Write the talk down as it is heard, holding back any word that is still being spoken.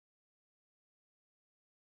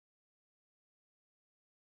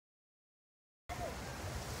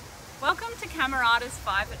to Camerata's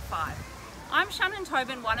 5 at 5. I'm Shannon,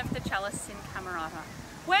 one of the cellists in Camerata.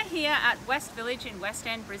 We're here at West Village in West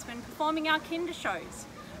End, Brisbane, performing our kinder shows,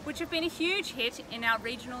 which have been a huge hit in our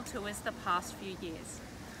regional tours the past few years.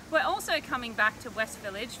 We're also coming back to West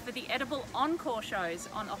Village for the edible encore shows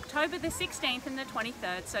on October the 16th and the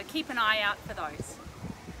 23rd, so keep an eye out for those.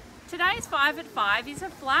 Today's 5 at 5 is a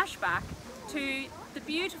flashback to the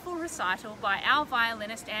beautiful recital by our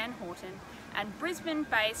violinist Anne Horton and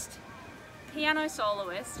Brisbane-based piano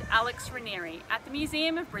soloist Alex Raineri at the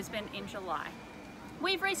Museum of Brisbane in July.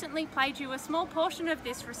 We've recently played you a small portion of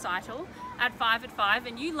this recital at 5 at 5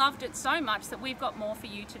 and you loved it so much that we've got more for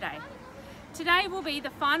you today. Today will be the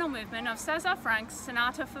final movement of Cesar Franck's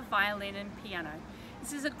Sonata for violin and piano.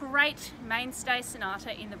 This is a great mainstay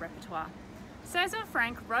sonata in the repertoire. Cesar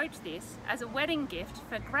Franck wrote this as a wedding gift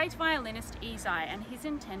for great violinist Ysaye and his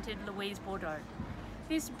intended Louise Bordeaux.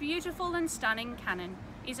 This beautiful and stunning canon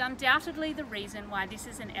is undoubtedly the reason why this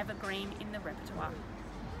is an evergreen in the repertoire.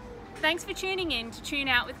 Thanks for tuning in to Tune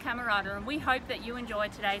Out with Camerata, and we hope that you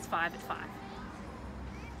enjoyed today's 5 at 5.